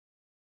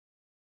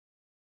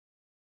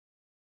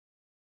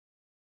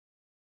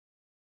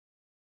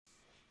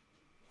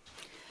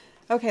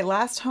Okay,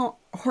 last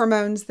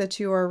hormones that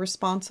you are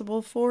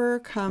responsible for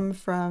come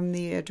from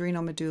the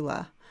adrenal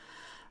medulla,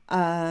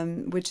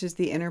 which is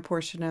the inner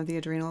portion of the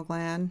adrenal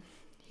gland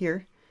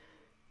here,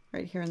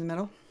 right here in the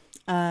middle.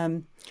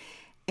 Um,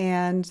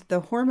 and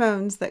the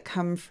hormones that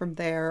come from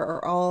there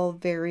are all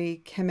very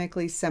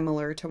chemically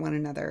similar to one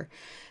another.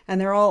 And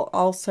they're all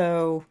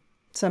also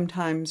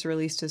sometimes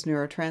released as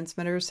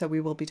neurotransmitters, so we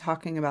will be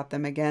talking about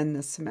them again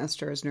this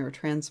semester as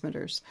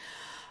neurotransmitters.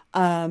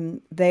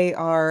 They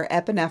are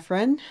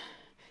epinephrine,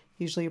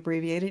 usually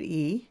abbreviated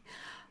E,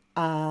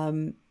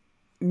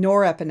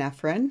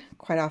 norepinephrine,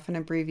 quite often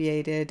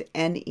abbreviated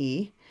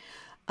NE,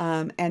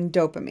 and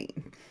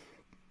dopamine.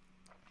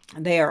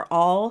 They are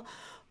all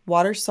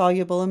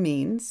water-soluble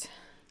amines.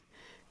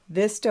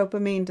 This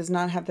dopamine does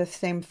not have the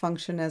same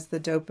function as the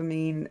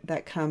dopamine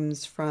that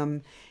comes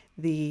from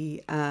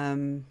the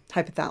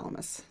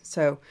hypothalamus.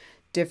 So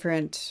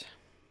different,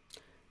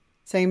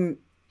 same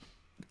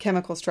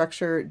chemical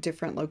structure,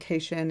 different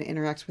location,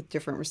 interacts with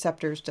different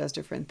receptors, does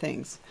different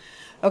things.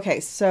 Okay,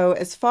 so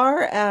as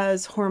far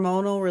as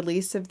hormonal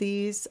release of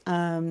these,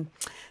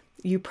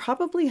 you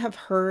probably have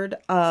heard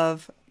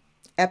of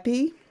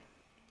epi,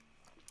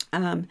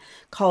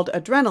 called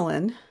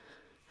adrenaline,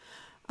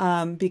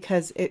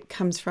 because it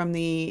comes from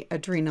the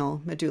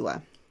adrenal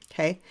medulla.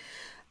 Okay,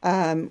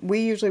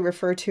 we usually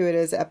refer to it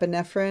as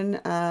epinephrine,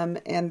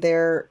 and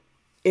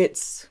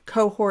its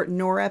cohort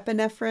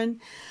norepinephrine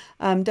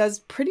does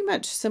pretty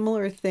much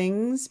similar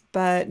things,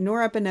 but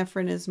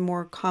norepinephrine is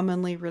more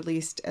commonly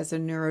released as a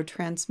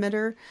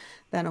neurotransmitter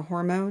than a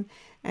hormone,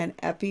 and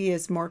epi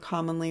is more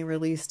commonly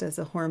released as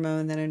a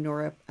hormone than a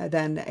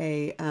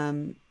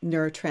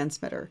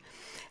neurotransmitter.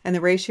 And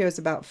the ratio is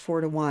about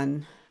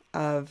 4-to-1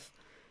 of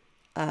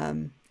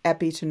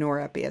epi to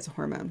norepi as a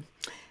hormone.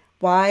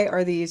 Why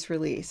are these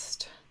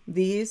released?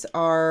 These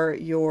are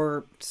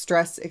your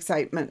stress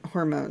excitement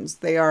hormones.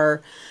 They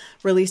are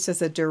released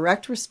as a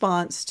direct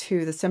response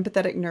to the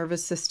sympathetic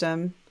nervous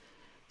system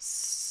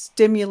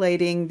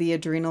stimulating the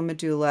adrenal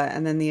medulla,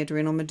 and then the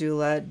adrenal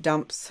medulla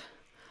dumps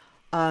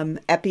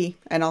epi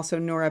and also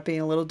norepi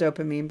and a little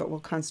dopamine, but we'll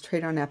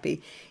concentrate on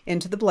epi,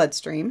 into the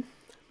bloodstream.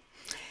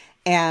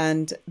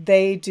 And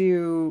they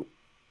do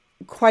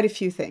quite a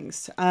few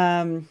things.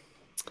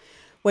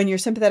 When your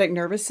sympathetic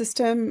nervous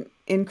system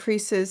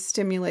increases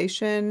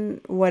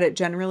stimulation, what it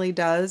generally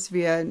does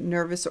via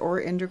nervous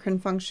or endocrine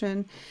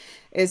function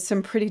is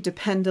some pretty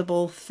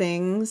dependable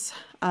things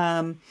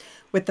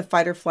with the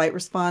fight or flight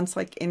response,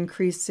 like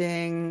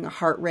increasing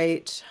heart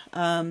rate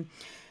and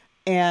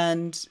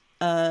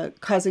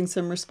causing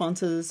some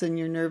responses in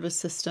your nervous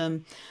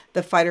system.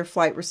 The fight or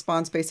flight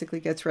response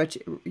basically gets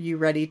you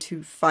ready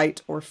to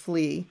fight or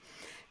flee.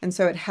 And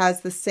so it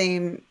has the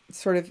same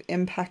sort of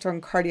impact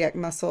on cardiac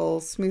muscle,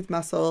 smooth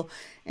muscle,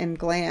 and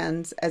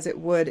glands as it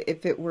would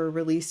if it were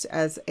released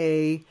as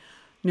a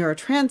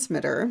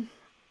neurotransmitter.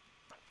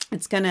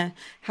 It's going to,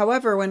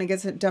 however, when it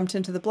gets dumped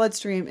into the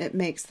bloodstream, it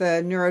makes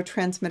the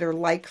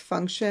neurotransmitter-like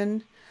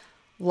function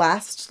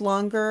last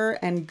longer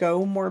and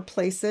go more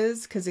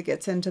places because it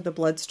gets into the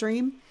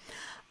bloodstream.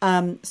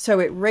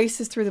 So it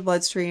races through the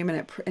bloodstream and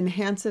it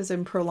enhances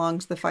and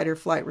prolongs the fight or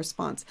flight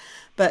response.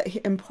 But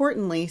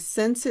importantly,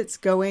 since it's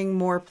going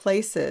more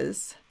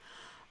places,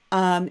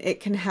 it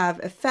can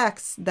have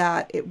effects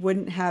that it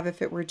wouldn't have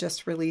if it were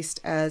just released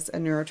as a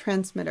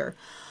neurotransmitter.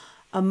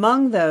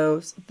 Among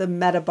those, the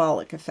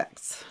metabolic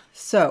effects.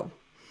 So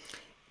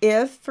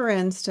if, for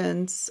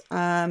instance,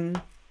 a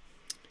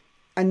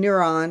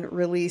neuron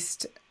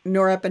released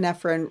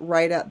norepinephrine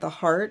right at the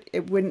heart,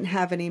 it wouldn't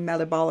have any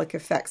metabolic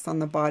effects on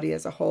the body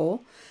as a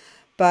whole.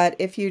 But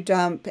if you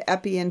dump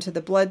epi into the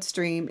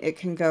bloodstream, it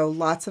can go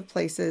lots of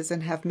places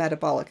and have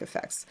metabolic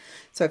effects.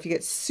 So if you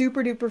get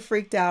super duper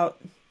freaked out,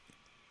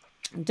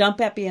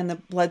 dump epi in the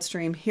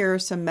bloodstream, here are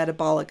some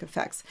metabolic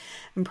effects.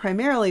 And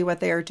primarily what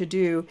they are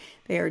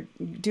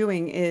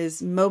doing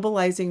is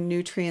mobilizing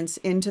nutrients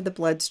into the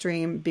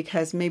bloodstream,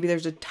 because maybe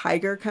there's a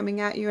tiger coming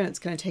at you and it's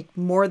going to take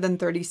more than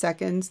 30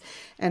 seconds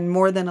and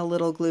more than a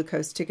little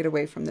glucose to get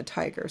away from the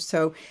tiger.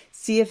 So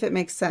see if it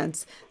makes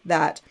sense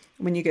that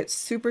when you get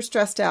super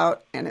stressed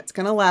out and it's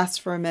going to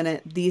last for a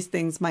minute, these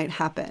things might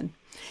happen.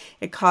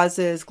 It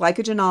causes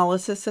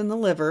glycogenolysis in the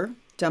liver,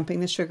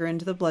 dumping the sugar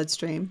into the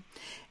bloodstream.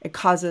 It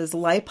causes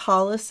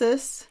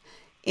lipolysis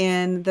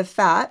in the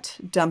fat,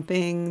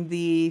 dumping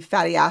the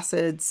fatty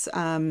acids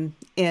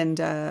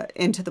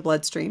into the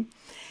bloodstream.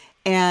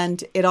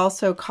 And it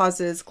also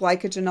causes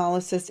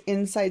glycogenolysis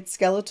inside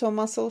skeletal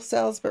muscle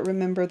cells, but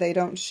remember, they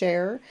don't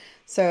share.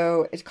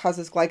 So it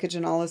causes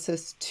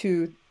glycogenolysis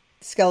to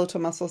skeletal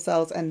muscle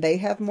cells, and they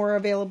have more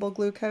available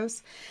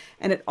glucose.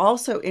 And it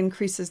also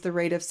increases the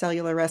rate of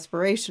cellular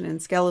respiration in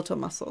skeletal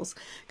muscles,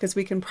 because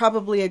we can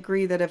probably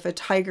agree that if a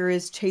tiger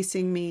is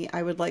chasing me,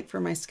 I would like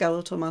for my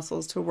skeletal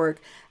muscles to work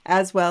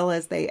as well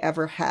as they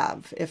ever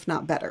have, if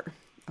not better.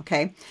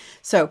 Okay,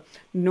 so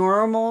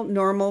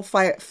normal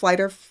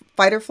fight or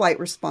flight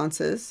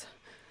responses,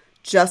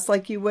 just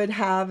like you would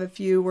have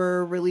if you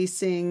were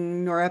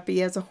releasing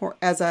norepi as a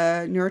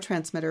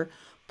neurotransmitter,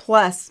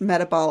 plus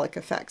metabolic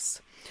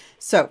effects.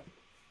 So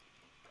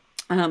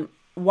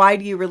Why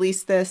do you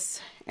release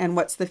this, and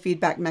what's the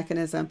feedback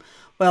mechanism?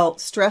 Well,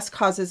 stress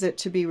causes it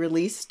to be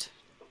released,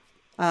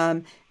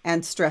 and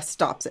stress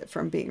stops it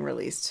from being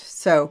released.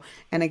 So,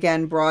 and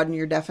again, broaden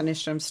your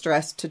definition of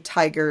stress to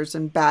tigers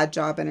and bad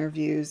job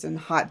interviews and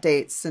hot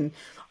dates and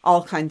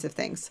all kinds of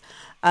things.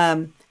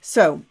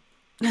 So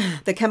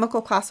the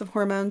chemical class of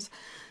hormones,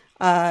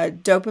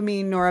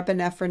 dopamine,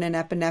 norepinephrine, and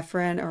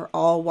epinephrine are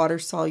all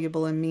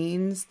water-soluble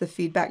amines. The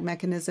feedback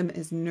mechanism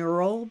is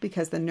neural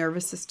because the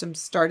nervous system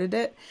started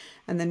it,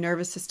 and the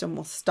nervous system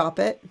will stop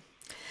it.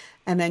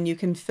 And then you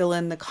can fill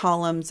in the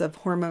columns of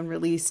hormone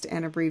released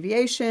and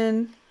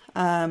abbreviation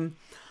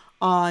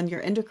on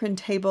your endocrine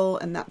table.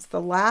 And that's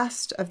the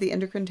last of the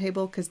endocrine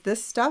table, because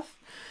this stuff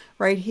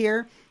right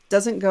here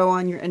doesn't go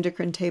on your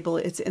endocrine table.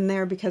 It's in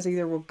there because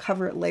either we'll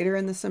cover it later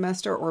in the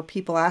semester or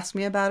people ask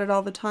me about it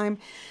all the time.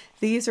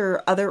 These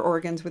are other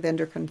organs with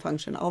endocrine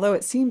function. Although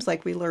it seems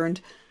like we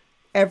learned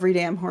every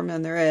damn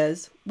hormone there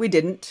is, we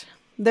didn't.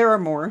 There are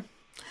more.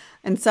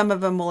 And some of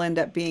them will end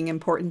up being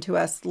important to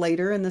us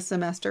later in the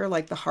semester,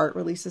 like the heart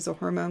releases a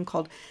hormone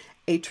called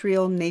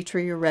atrial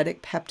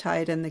natriuretic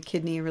peptide, and the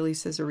kidney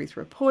releases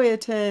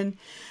erythropoietin.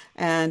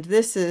 And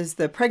this is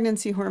the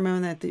pregnancy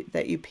hormone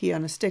that you pee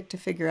on a stick to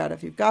figure out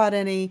if you've got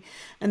any.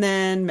 And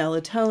then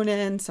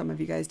melatonin, some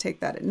of you guys take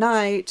that at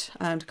night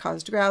to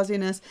cause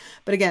drowsiness.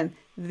 But again,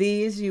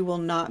 these you will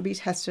not be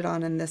tested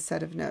on in this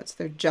set of notes.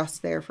 They're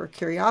just there for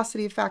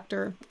curiosity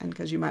factor, and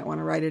because you might want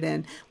to write it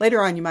in.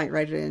 Later on, you might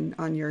write it in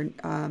on your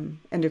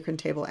endocrine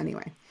table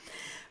anyway.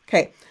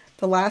 Okay,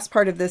 the last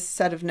part of this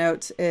set of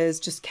notes is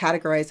just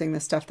categorizing the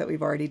stuff that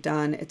we've already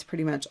done. It's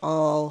pretty much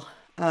all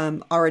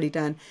already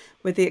done,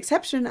 with the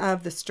exception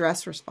of the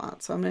stress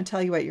response. So I'm going to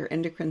tell you what your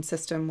endocrine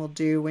system will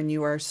do when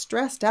you are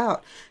stressed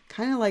out,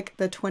 kind of like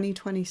the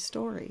 2020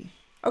 story.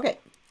 Okay,